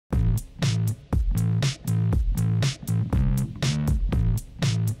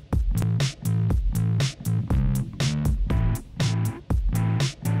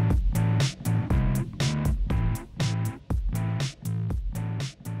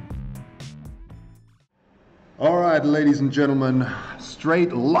All right, ladies and gentlemen,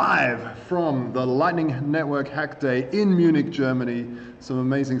 straight live from the Lightning Network Hack Day in Munich, Germany. Some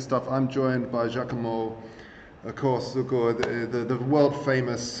amazing stuff. I'm joined by Giacomo, of course, Zucco, the world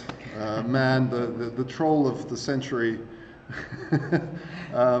famous man, the troll of the century.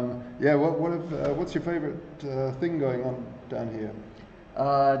 What's your favorite thing going on down here?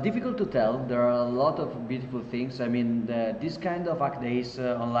 Difficult to tell. There are a lot of beautiful things. I mean, this kind of hack days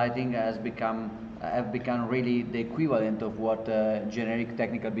on lighting have become really the equivalent of what generic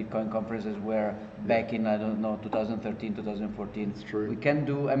technical Bitcoin conferences were back in, I don't know, 2013, 2014. It's true. We can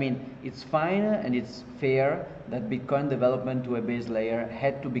do. I mean, it's fine and it's fair that Bitcoin development to a base layer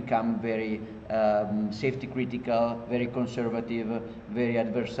had to become very safety critical, very conservative, very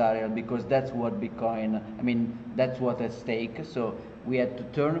adversarial, because that's what Bitcoin. I mean, that's what's at stake. So we had to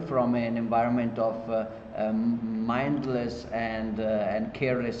turn from an environment of mindless and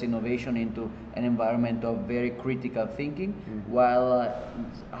careless innovation into an environment of very critical thinking, while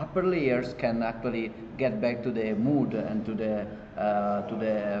upper layers can actually get back to the mood and to the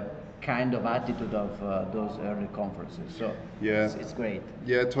kind of attitude of those early conferences. So yeah, it's great.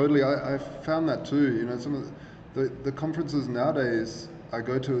 Yeah, totally. I found that too. You know, some of the conferences nowadays I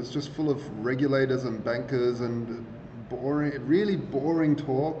go to, it's just full of regulators and bankers and really boring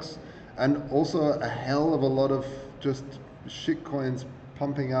talks, and also a hell of a lot of just shitcoins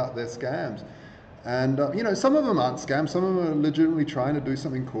pumping out their scams. And you know, some of them aren't scams, some of them are legitimately trying to do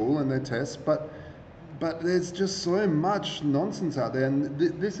something cool in their tests, but there's just so much nonsense out there. And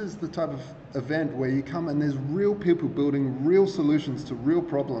this is the type of event where you come and there's real people building real solutions to real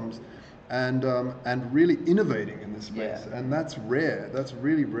problems, and really innovating in this space. Yeah. And that's rare. That's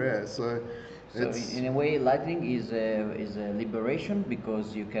really rare. So in a way, Lightning is a liberation,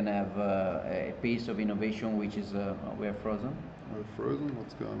 because you can have a pace of innovation which is we're frozen. We're frozen.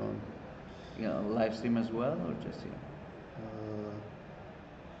 What's going on? You know, live stream as well, or just here?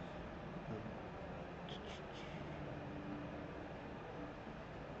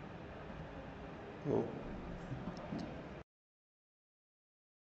 Oh.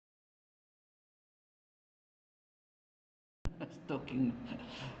 Talking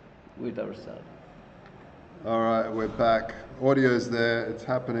with ourselves. All right, we're back. Audio's there. It's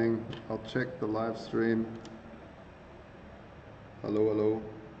happening. I'll check the live stream. Hello, hello.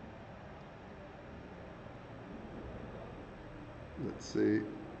 Let's see.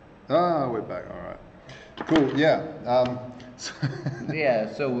 We're back. All right. Cool. Yeah.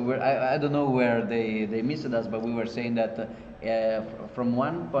 Yeah. So we were. I don't know where they missed us, but we were saying that from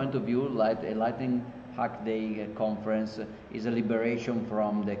one point of view, a Lightning Hack Day conference is a liberation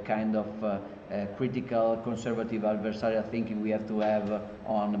from the kind of critical, conservative, adversarial thinking we have to have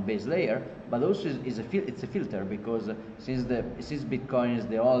on base layer, but also it's a filter, because since Bitcoin is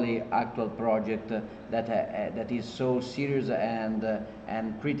the only actual project that is so serious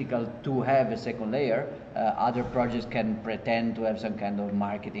and critical to have a second layer, other projects can pretend to have some kind of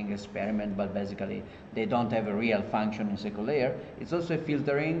marketing experiment, but basically they don't have a real function in second layer. It's also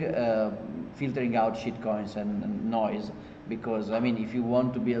filtering out shitcoins and noise, because I mean, if you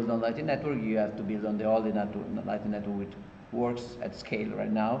want to build on Lightning Network, you have to build on the only Lightning Network which works at scale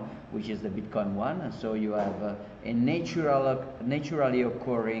right now, which is the Bitcoin one. And so you have a naturally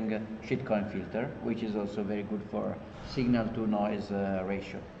occurring shitcoin filter, which is also very good for signal to noise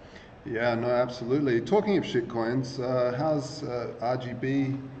ratio. Yeah, no, absolutely. Talking of shitcoins, how's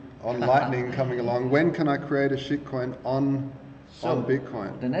RGB on Lightning coming along? When can I create a shitcoin on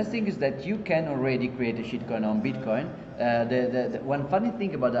Bitcoin? The nice thing is that you can already create a shitcoin on Bitcoin. The one funny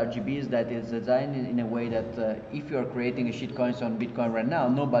thing about RGB is that it's designed in a way that if you are creating a shitcoin on Bitcoin right now,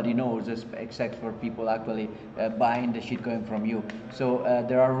 nobody knows except for people actually buying the shitcoin from you. So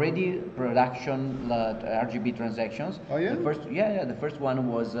there are already production RGB transactions. Oh yeah? The first one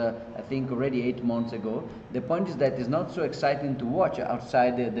was I think already 8 months ago. The point is that it's not so exciting to watch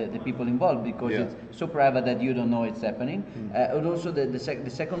outside the people involved, because it's so private that you don't know it's happening. And also the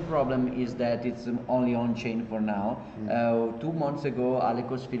second problem is that it's only on chain for now. 2 months ago,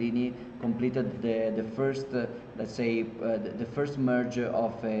 Alekos Filini completed the first, let's say, the first merge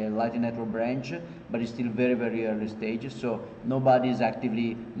of a Lightning Network branch, but it's still very, very early stage. So nobody is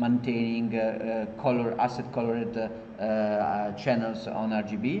actively maintaining asset colored channels on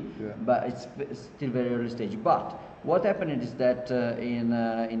RGB, but it's still very early stage. But what happened is that in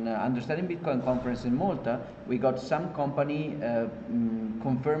Understanding Bitcoin conference in Malta, we got some company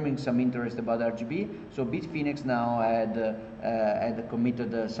confirming some interest about RGB. So Bitfinex now had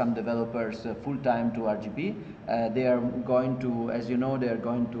committed some developers full time to RGB. They are going to, as you know, they are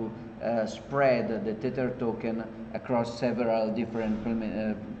going to spread the Tether token across several different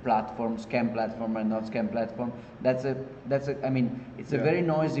platforms, scam platform and not scam platform. I mean, it's a very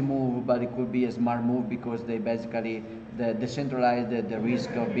noisy move, but it could be a smart move because they basically decentralize the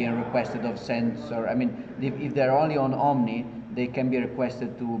risk of being requested of sensor. I mean, if they're only on Omni, they can be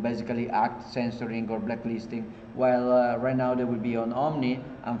requested to basically act censoring or blacklisting, while right now they will be on Omni.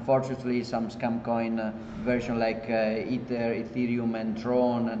 Unfortunately, some scam coin version like Ether, Ethereum and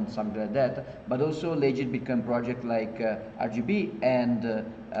Tron and something like that, but also legit Bitcoin project like RGB and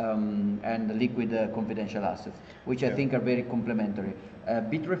liquid confidential assets, which I think are very complementary.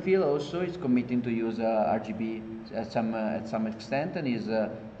 Bitrefill also is committing to use RGB at some extent and is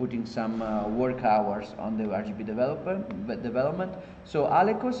putting some work hours on the RGB development. So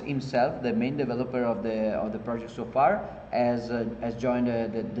Alekos himself, the main developer of the project so far, has joined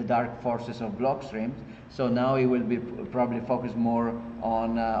the dark forces of Blockstream. So now he will be probably focused more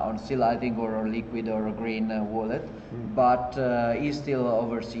on still I think or liquid or a green wallet, but he's still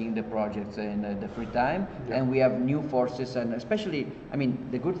overseeing the projects in the free time. And we have new forces, and especially, I mean,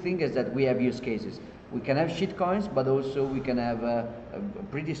 the good thing is that we have use cases. We can have shitcoins, but also we can have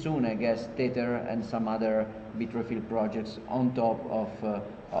pretty soon, I guess, Tether and some other Bitrefill projects on top of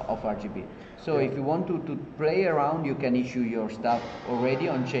RGB. So if you want to play around, you can issue your stuff already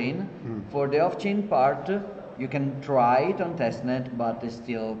on chain. For the off-chain part, you can try it on testnet, but it's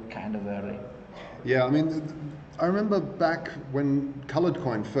still kind of early. Yeah, I mean, I remember back when colored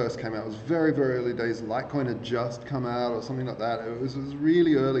coin first came out, it was very, very early days. Litecoin had just come out or something like that. It was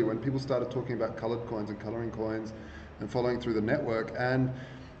really early when people started talking about colored coins and coloring coins and following through the network. And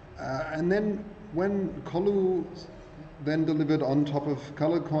then when Colu then delivered on top of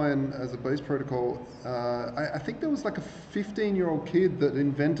colored coin as a base protocol, I think there was like a 15-year-old kid that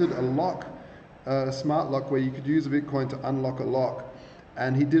invented a lock, a smart lock where you could use a Bitcoin to unlock a lock.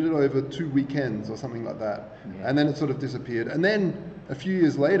 And he did it over 2 weekends or something like that. And then it sort of disappeared. And then a few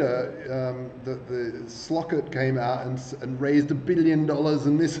years later, the Slocket came out and raised $1 billion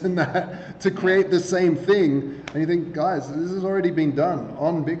and this and that to create the same thing. And you think, guys, this has already been done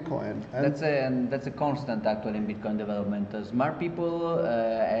on Bitcoin. And that's a constant actually in Bitcoin development. Smart people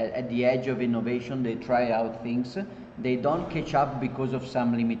at the edge of innovation, they try out things. They don't catch up because of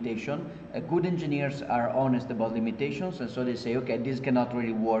some limitation. Good engineers are honest about limitations, and so they say, okay, this cannot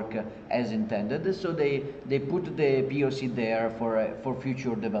really work as intended. So they put the POC there for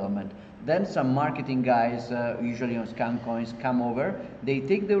future development. Then some marketing guys, usually on scam coins, come over. They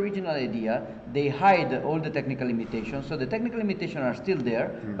take the original idea, they hide all the technical limitations. So the technical limitations are still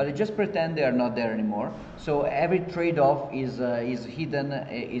there, but they just pretend they are not there anymore. So every trade-off is hidden,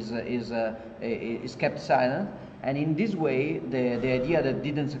 is kept silent. And in this way, the idea that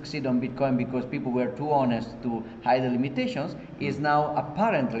didn't succeed on Bitcoin because people were too honest to hide the limitations is now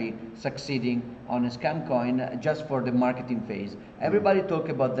apparently succeeding on a scam coin just for the marketing phase. Everybody talk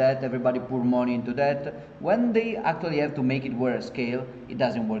about that, everybody pour money into that. When they actually have to make it work at scale, it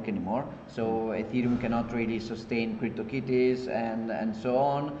doesn't work anymore. So Ethereum cannot really sustain CryptoKitties and so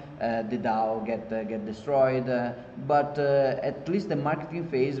on. The DAO get destroyed. But at least the marketing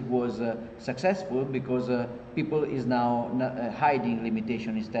phase was successful because people is now hiding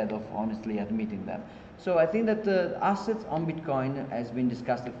limitation instead of honestly admitting them. So I think that assets on Bitcoin has been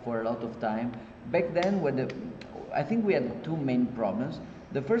discussed for a lot of time. Back then, I think we had two main problems.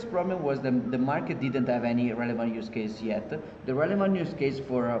 The first problem was the market didn't have any relevant use case yet. The relevant use case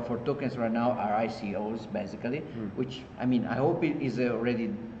for tokens right now are ICOs, basically, which, I mean, I hope it is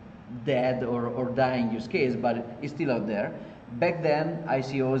already dead or dying use case, but it's still out there. Back then,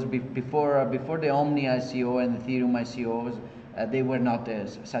 ICOs, before the Omni ICO and Ethereum ICOs, they were not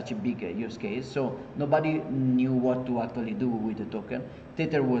such a big use case, so nobody knew what to actually do with the token.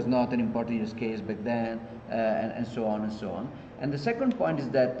 Tether was not an important use case back then, and so on and so on. And the second point is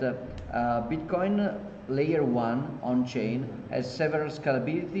that Bitcoin layer 1 on-chain has several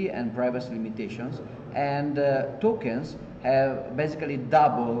scalability and privacy limitations, and tokens have basically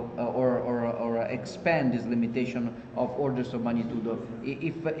double or expand this limitation of orders of magnitude.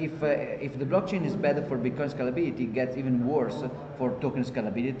 If the blockchain is better for Bitcoin scalability, it gets even worse for token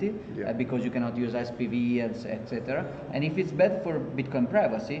scalability because you cannot use SPV, etc. And if it's bad for Bitcoin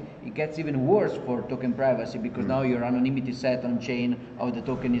privacy, it gets even worse for token privacy because now your anonymity set on chain of the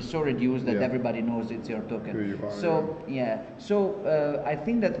token is so reduced that everybody knows it's your token. Who you are, So I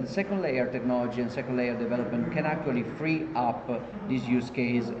think that the second layer technology and second layer development can actually free up this use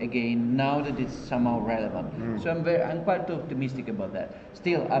case again now that it's somehow relevant. So I'm quite optimistic about that.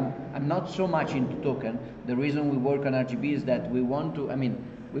 Still, I'm not so much into token. The reason we work on RGB is that we want to, I mean,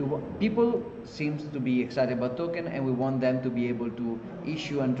 People seems to be excited about token, and we want them to be able to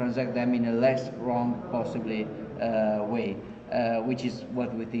issue and transact them in a less wrong possibly way, which is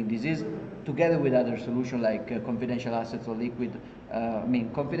what we think this is, together with other solutions like confidential assets or liquid. I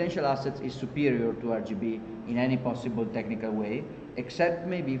mean, confidential assets is superior to RGB in any possible technical way, except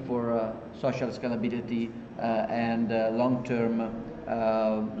maybe for social scalability and long-term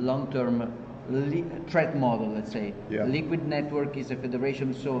threat model, let's say. Yeah. Liquid network is a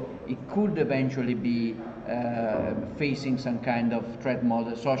federation, so it could eventually be facing some kind of threat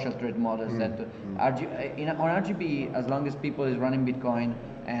model, social threat models that on RGB, as long as people is running Bitcoin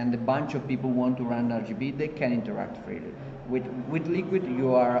and a bunch of people want to run RGB, they can interact freely. With Liquid,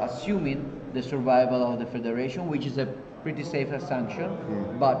 you are assuming the survival of the federation, which is a pretty safe assumption,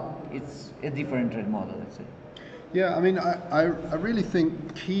 but it's a different threat model, let's say. Yeah, I mean, I really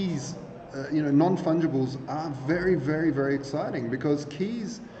think keys, non-fungibles are very, very, very exciting, because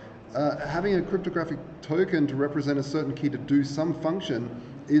keys, having a cryptographic token to represent a certain key to do some function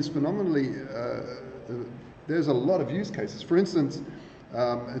is phenomenally, there's a lot of use cases. For instance,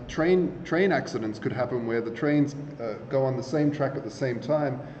 train accidents could happen where the trains go on the same track at the same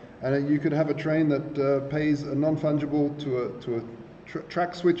time, and you could have a train that pays a non-fungible to a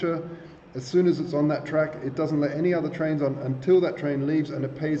track switcher. As soon as it's on that track, it doesn't let any other trains on until that train leaves, and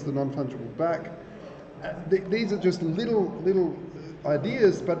it pays the non-fungible back. These are just little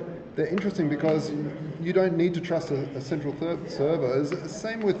ideas, but they're interesting because you don't need to trust a central server. It's the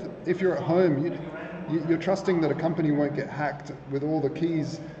same with if you're at home. You're trusting that a company won't get hacked with all the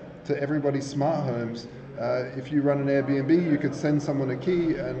keys to everybody's smart homes. If you run an Airbnb, you could send someone a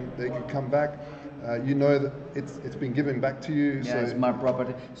key and they could come back. You know that it's been given back to you. Yeah, so smart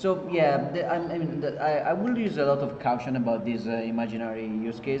property. So yeah, I will use a lot of caution about this imaginary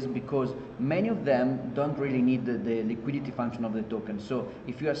use case, because many of them don't really need the liquidity function of the token. So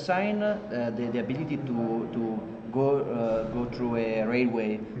if you assign the ability to go through a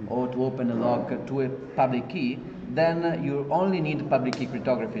railway or to open a lock to a public key, then you only need public key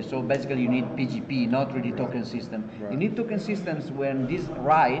cryptography. So basically you need PGP, not really token system. You need token systems when this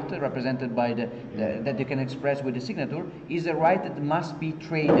right, represented by that you can express with the signature, is a right that must be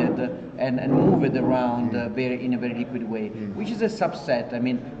traded and moved around in a very liquid way, which is a subset. I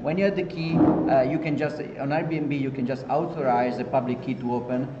mean, when you have the key, you can just, on Airbnb, you can just authorize a public key to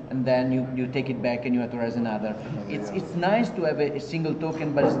open, and then you take it back and you authorize another. It's nice to have a single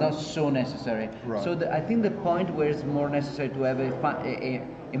token, but it's not so necessary. Right. So I think the point where it's more necessary to have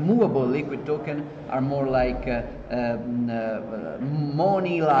a movable liquid token are more like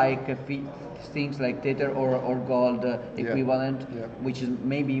money-like things like Tether or gold equivalent, which is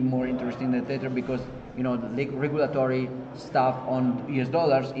maybe more interesting than Tether, because the regulatory stuff on US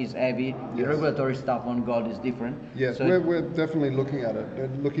dollars is heavy. The regulatory stuff on gold is different. Yes, so we're definitely looking at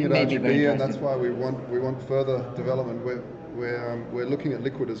it. Looking at RGB, and that's why we want further development. We're looking at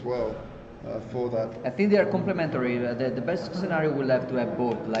Liquid as well. For that. I think they are complementary. The best scenario will have to have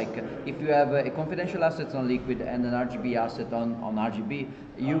both. Like if you have a confidential asset on Liquid and an RGB asset on RGB,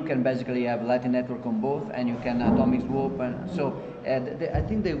 you can basically have Lightning Network on both, and you can atomic swap. And so I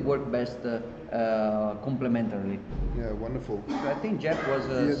think they work best complementarily. Yeah, wonderful. So I think Jeff was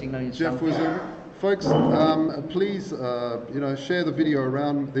signaling Jeff something. Folks, please, share the video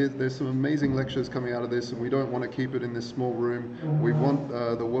around. There's some amazing lectures coming out of this, and we don't want to keep it in this small room. We want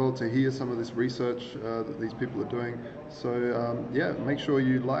the world to hear some of this research that these people are doing. So make sure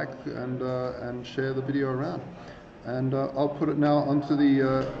you like and share the video around. And I'll put it now onto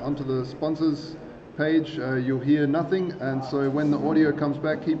the sponsors page. You'll hear nothing, and so when the audio comes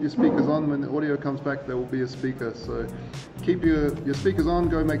back, keep your speakers on. When the audio comes back, there will be a speaker. So keep your speakers on,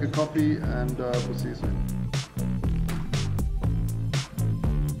 go make a coffee, and we'll see you soon.